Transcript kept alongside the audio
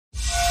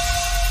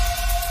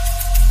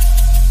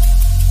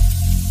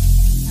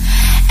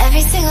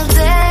Every single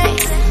day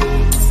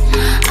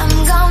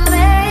I'm gonna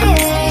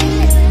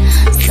make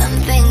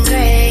something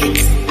great.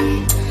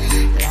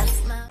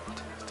 That's my...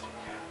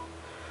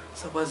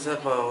 So what's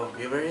up mga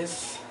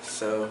viewers?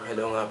 So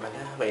hello nga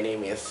pala, my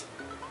name is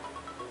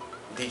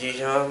DJ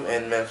Jom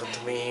and welcome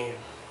to my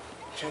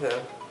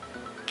channel.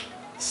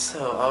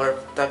 So our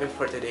topic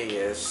for today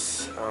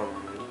is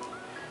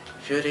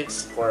few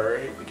tips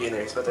for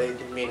beginners. But I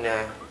didn't mean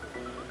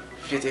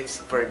few tips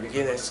for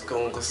beginners.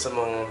 Kung gusto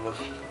mong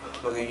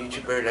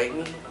mag-YouTuber like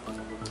me,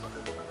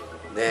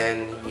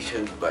 then you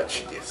should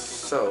watch this.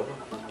 So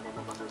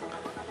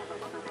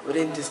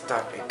within this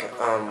topic,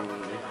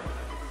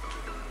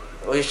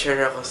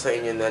 i-share ako sa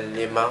inyo na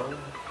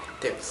 5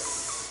 tips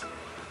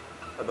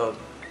about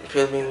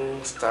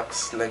filming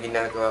stuffs na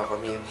ginagawa ko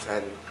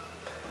minsan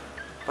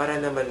para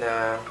naman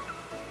na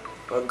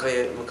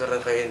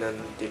magkaroon kayo ng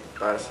tip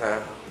para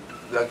sa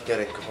vlog nyo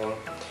rin kung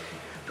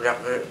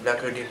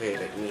vlogger din kayo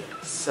like me.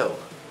 So,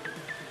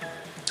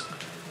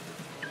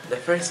 the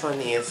first one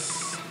is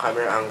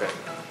camera angle.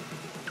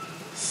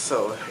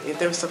 So, in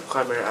terms of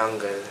camera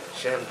angle,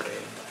 syempre,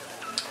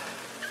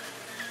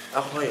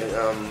 ako ngayon,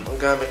 ang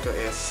gamit ko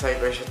is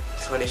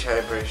Sony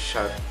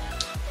Cybershot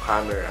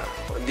camera.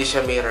 Hindi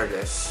siya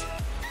mirrorless.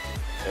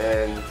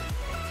 And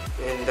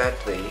in that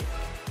way,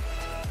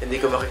 hindi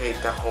ko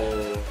makikita kung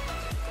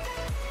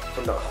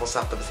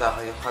sakto ba sa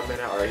akin yung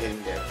camera or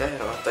hindi.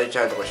 Pero,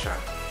 tansyado ko siya.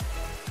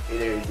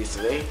 Either this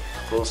way,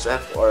 close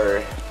up, or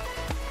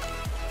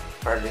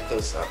hardly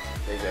close up,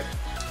 like that.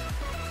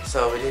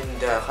 So, within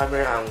the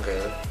camera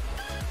angle,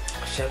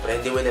 syempre,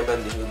 hindi mo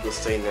naman din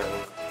gustuin ng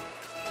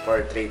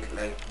portrait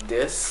like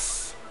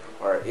this,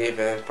 or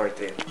even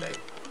portrait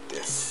like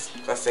this.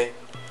 Kasi,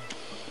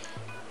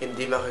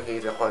 hindi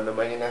makikita ko ano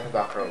ba yung nasa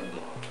background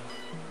mo.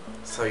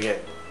 So,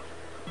 yan.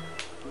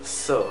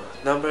 So,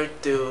 number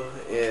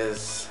 2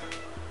 is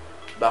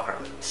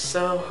background.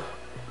 So,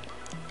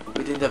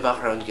 within the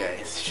background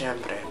guys,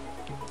 syempre,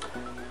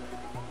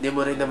 hindi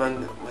mo rin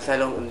naman,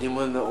 hindi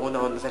mo na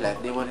una-una sa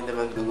lahat, hindi mo rin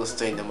naman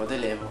gugustuhin na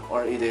madilim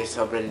or either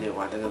sobrang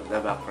liwanag na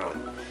background.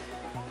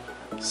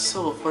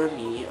 So, for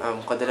me,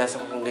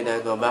 kadalasan kong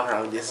ginagawa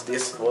background is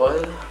this wall.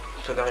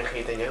 So,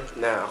 nakikita niyo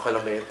na ako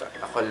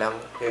lang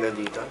yung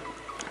nandito.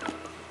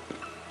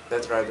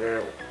 Not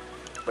rather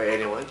by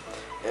anyone.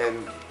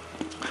 And,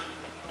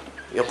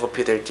 yung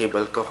computer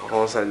table ko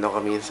kung saan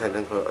ako minsan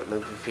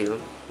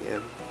nag-film.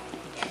 Yan.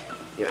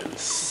 Yan.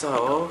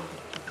 So,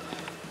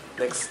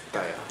 next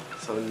tayo.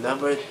 So,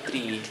 number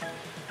 3.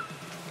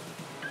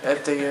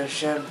 Ito yung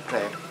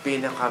syempre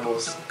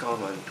pinaka-most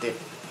common tip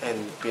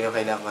and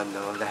pinakailangan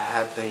ng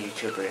lahat ng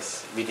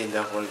YouTubers within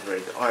the whole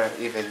world, or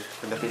even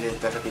kung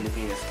nasa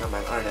Pilipinas ka man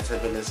or nasa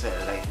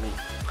Venezuela like me.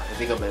 Kasi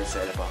di ka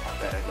Venezuela pa ako,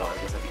 pero bawal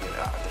ko sabihin yung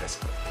address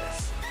ko.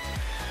 Yes.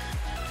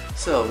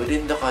 So,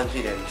 within the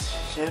confidence,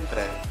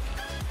 syempre,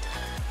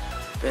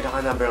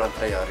 pinaka-number 1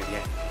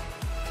 priority yan.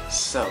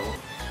 So,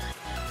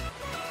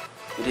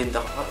 within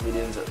the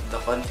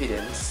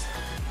confidence,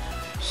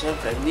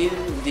 syempre,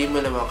 hindi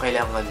mo naman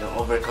kailangan ng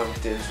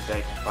overconfidence,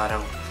 like parang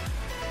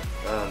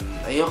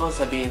ayoko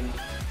sabihin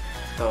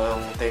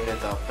itong time na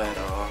to,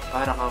 pero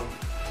parang kang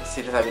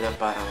sinasabi na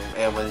parang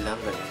ewan lang,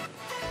 ganun.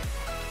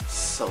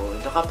 So,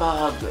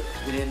 nakapag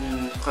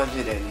within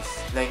confidence,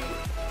 like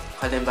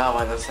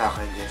halimbawa lang sa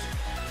akin is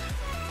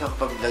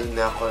nakapag-vlog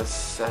na ako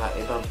sa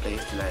ibang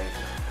place like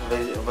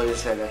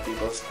Venezuela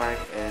People's Park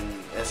and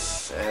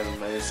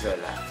SM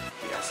Venezuela.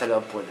 Yeah, sa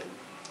loob po nun.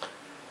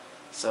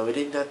 So,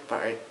 within that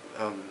part,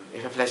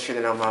 i-flash ko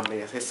na lang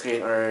mamaya sa screen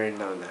or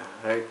no na.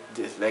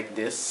 Like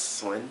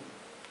this one.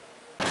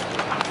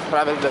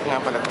 Travel vlog nga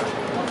pala to.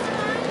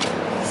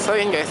 So,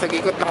 yun guys,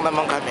 nag-ikot lang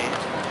naman kami.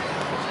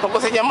 Kung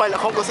gusto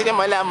niya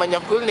malaman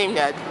yung full name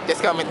niya,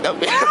 just comment down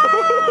below.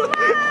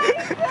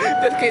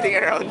 Just kidding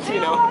around,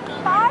 you know.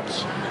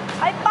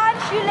 I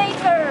punch you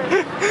later.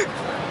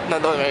 No,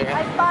 don't worry.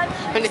 I punch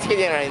you. I'm just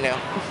kidding right now.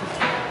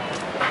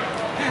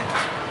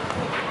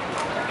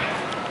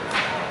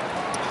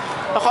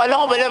 Akala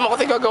ko ba naman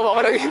kasi gagawa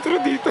ko ng intro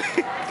dito.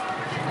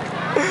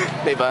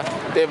 Diba?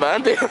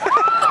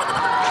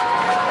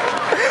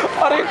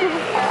 Aray ko.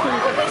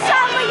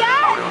 Kasama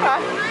yan! Ha?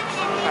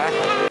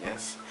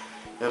 Yes.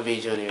 Yung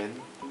video na yun.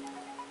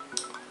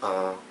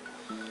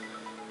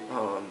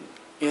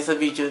 Yung sa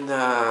video na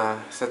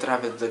sa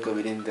travel vlog ko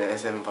within the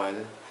SM Val,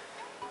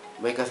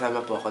 may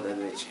kasama po ako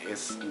doon, which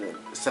is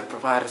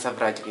para sa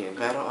project yun.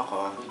 Pero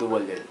ako,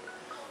 dual yun.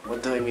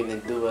 What do I mean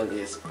na dual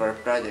is per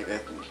project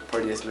at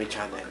for this my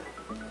channel.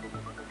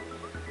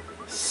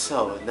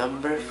 So,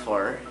 number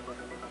 4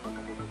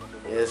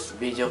 is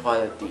video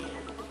quality.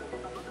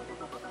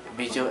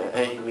 Video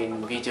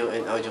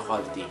and audio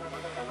quality.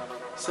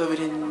 So,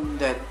 within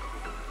that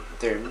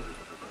term,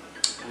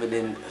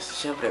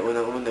 syempre,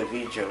 unang-una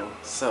video.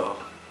 So,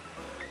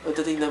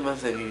 pagdating naman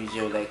sa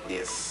video like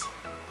this,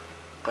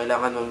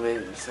 kailangan mo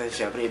minsan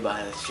syempre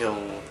i-balance yung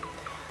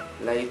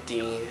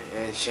lighting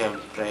and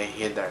syempre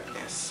yung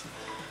darkness.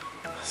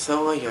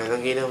 So ngayon,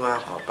 ang ginawa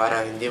ko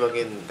para hindi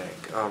maging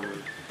like,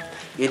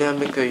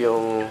 ginamit ko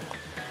yung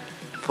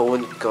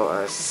phone ko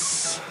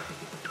as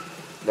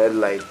LED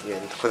light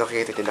yun. Kung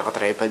nakikita nyo,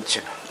 naka-tripod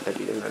siya.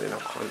 Labinan natin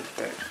ng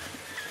konti.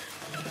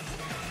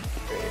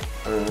 Okay.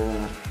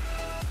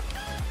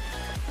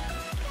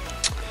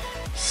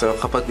 So,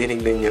 kapag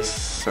dinignan nyo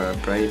sa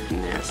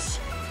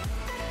brightness,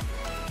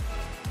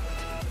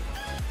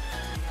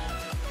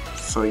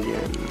 so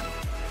yan,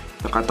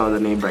 nakatodo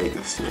na yung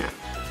brightness niya.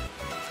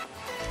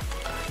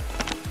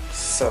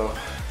 So,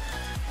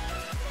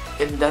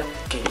 in that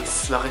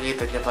case,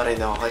 makikita niya pa rin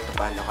ako kahit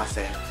paano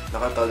kasi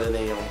nakatodo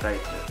na yung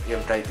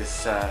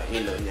brightness sa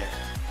ilaw niya.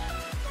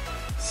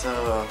 So,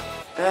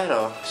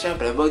 pero,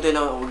 syempre, wag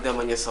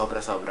naman yung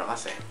sobra-sobra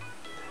kasi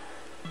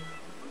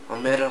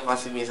meron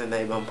kasi minsan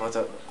na ibang kung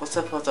sa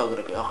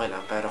photography, okay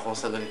lang. Pero kung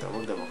sa ganito,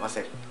 huwag naman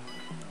kasi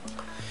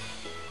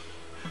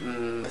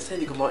basta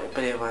hindi ko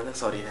ipaliwanag,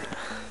 sorry na.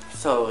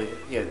 So,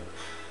 yun.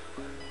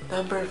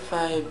 Number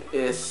 5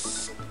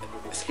 is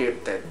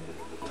scripted.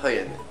 So,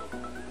 yun.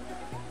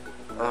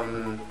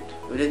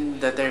 Within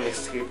the term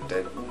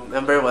scripted,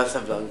 number 1 sa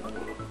vlog,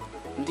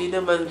 hindi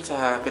naman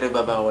sa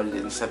pinagbabawal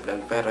din sa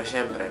vlog. Pero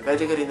syempre,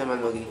 pwede ka rin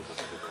naman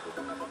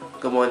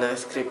gumawa ng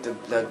scripted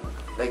vlog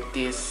like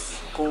this.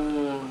 Kung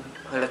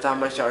halata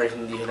man siya or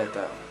hindi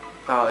halata,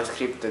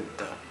 scripted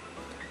to.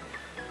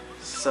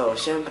 So,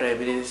 syempre,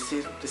 bilhin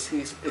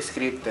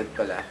scripted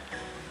pala.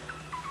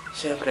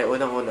 Syempre,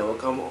 unang-una, huwag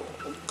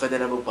ka na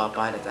lang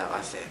magpapahalata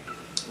kasi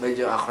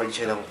medyo awkward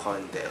siya ng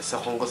konti. So,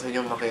 kung gusto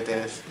nyo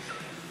makita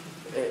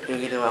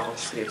yung ginawa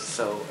kong script,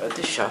 so,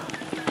 ito siya.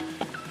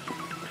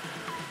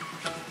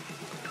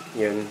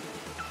 Yun.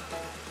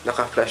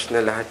 Naka-flash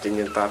na lahat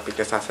yun yung topic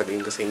na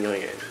sasabihin ko sa inyo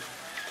ngayon.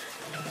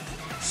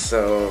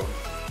 So,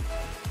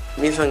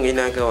 minsan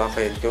ginagawa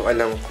ko yun kung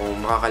alam kong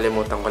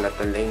makakalimutan ko lahat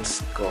ng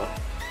lines ko.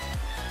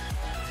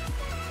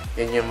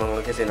 Yan yung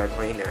mga kasinag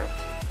ko na.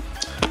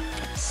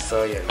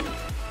 So, yan.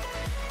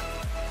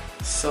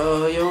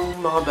 So, yung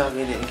mga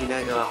bagay din,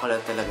 ginagawa ko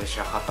lang talaga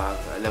siya kapag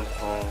alam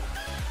kong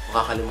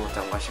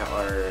makakalimutan ko siya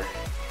or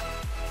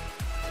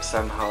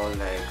somehow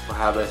like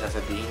mahaba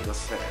sasabihin ko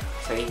sa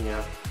inyo.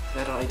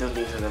 Pero I don't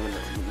think so naman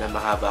na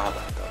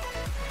mahaba-haba to.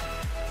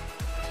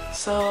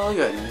 So,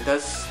 yun.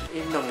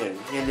 Yun lang yun.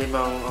 Yung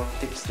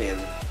 5 tips na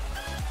yun.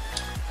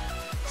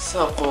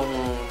 So,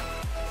 kung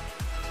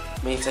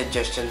may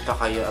suggestion pa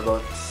kayo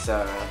about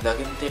sa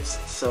vlogging tips,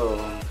 so,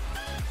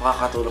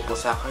 makakatulong po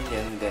sa akin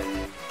yan.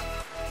 Then,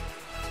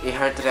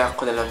 i-heart react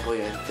ko na lang po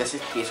yun. Just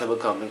in case,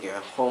 mag-comment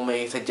kayo. Kung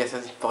may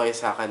suggestions po kayo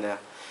sa akin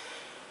na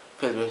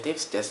filming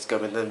tips, just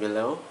comment down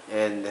below.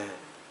 And,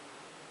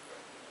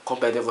 kung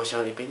pwede ko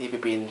siyang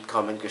ipin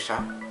comment ko siya.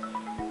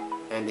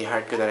 And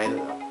i-heart ko na rin.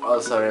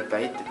 Also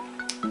replied.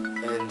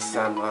 And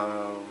sabi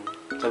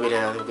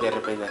na natin,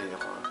 reply na rin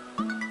ako.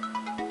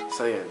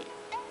 So, yun.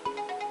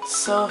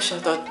 So,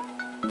 shoutout.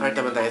 Part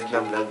naman tayo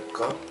ng vlog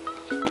ko.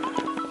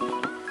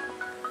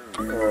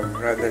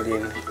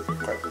 Ronaline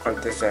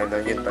Cortesano,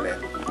 yun pala.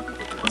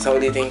 So,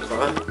 ulitin ko.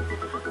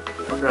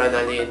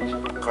 Ronaline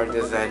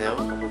Cortesano.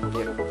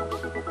 Yun.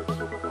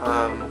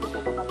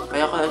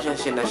 Kaya ko lang siya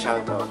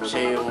sinashoutout.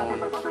 Siya yung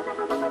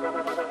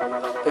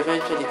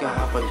eventually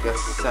kahapon ka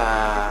sa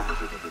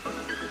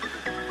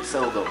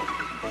Ugaw.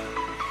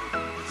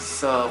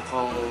 So,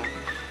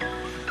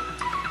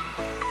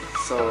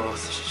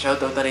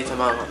 shoutout na rin sa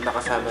mga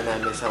nakasama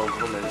namin sa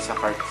Ugaw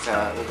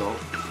sa Ugaw.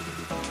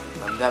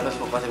 Dapat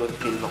po kasi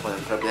mag-film ako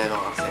ng problema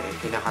kasi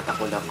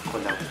pinakatakulang ko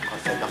lang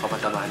kasi baka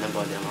matamaan ng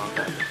bola yung mga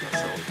gamit ko.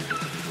 So,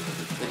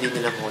 hindi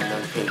nila po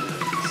ng-film.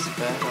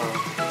 Pero,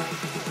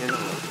 yun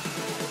ako.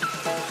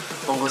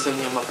 Kung gusto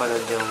niyo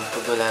mapanood yung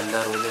pagdulaan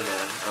laro nila,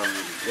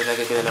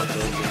 ilagay ko na lang po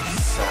yung link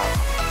sa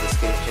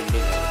description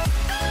below.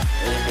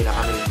 And yung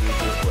pinaka-main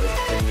video po is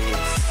 10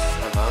 minutes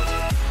above.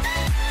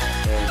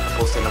 And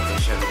post na lang po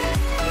siya din.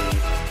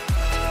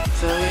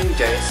 So yun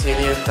guys, yun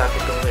yung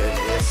topic ko ngayon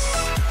is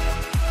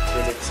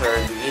physics are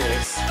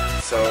beginners.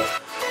 So,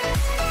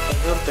 I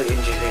hope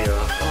nag-enjoy kayo.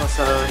 Oh,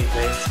 sorry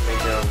guys,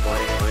 medyo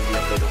boring ako, hindi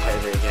ako ganun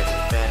ka-energetic.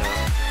 Pero,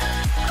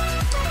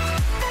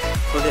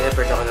 kung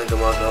na-effort ako nang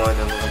gumagawa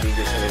ng mga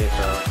videos na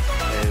ganito,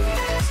 and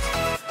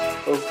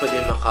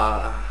hopefully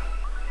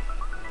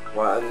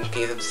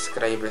 1K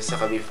subscribers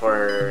saka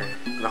before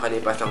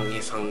makalipas ang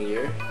isang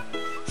year.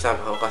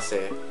 Somehow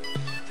kasi,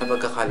 sa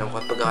pagkakalam ko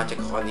at pagkakacheck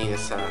ko kanina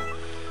sa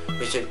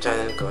YouTube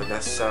channel ko,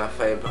 nasa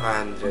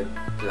 500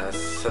 plus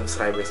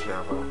subscribers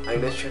na ako.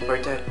 I'm not sure for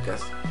that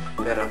guys.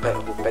 Pero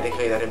pwede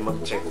kayo na rin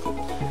mag-check.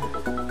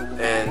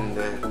 And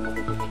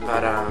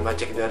para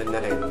ma-check na rin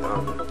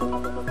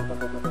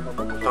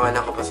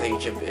pangalan ko pa sa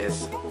YouTube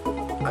is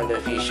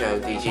Unofficial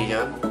DJ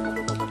Young.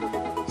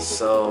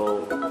 So,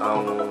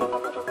 ang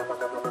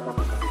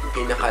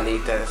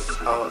pinaka-latest,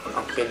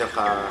 ang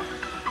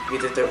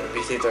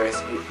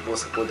pinaka-visitors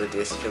post po doon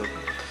is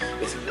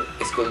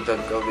school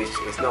vlog ko, which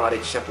is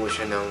naka-reach na po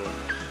siya ng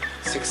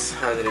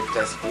 600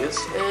 plus views.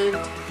 And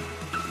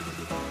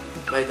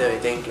by the way,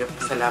 thank you.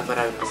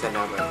 Maraming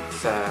salamat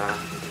sa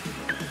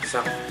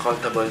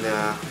countable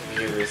na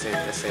viewers and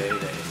kasi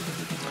guys.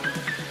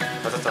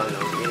 Patotoo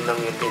lang, yun lang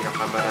yung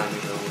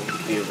pinakamarami ng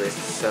viewers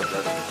sa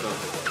vlog ko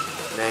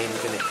na hindi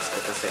ko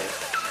na-expect kasi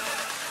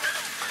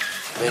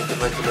medyo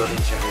magulo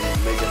rin siya and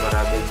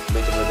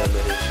medyo madami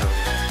rin siyang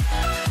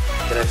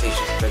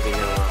transitions pwede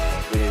ginawa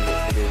ko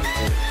within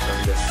from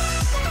the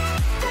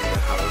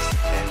house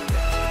and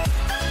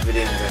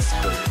within the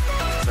school.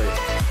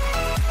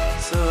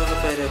 So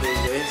by the way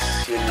guys,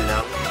 yun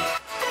lang.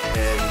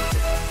 And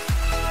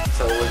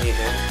sa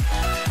ulitin,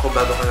 kung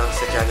bago ka lang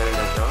sa channel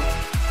na to,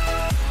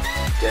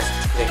 just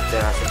click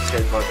the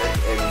subscribe button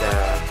and the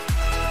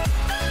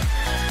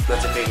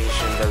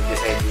notification bell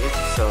beside it.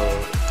 So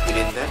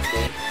within that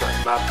day,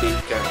 ma-update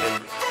ka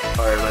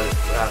or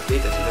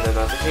ma-update at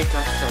ma-notify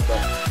ka sa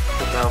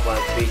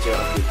bawat video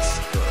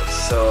updates ko.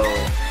 So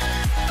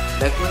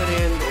like mo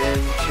rin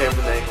and share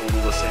mo na yung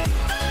kung gusto nyo.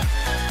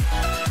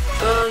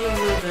 So yun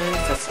na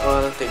guys, that's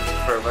all. Thank you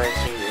for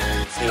watching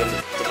and see you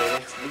to my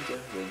next video.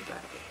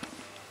 Goodbye.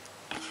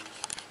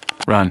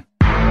 Run.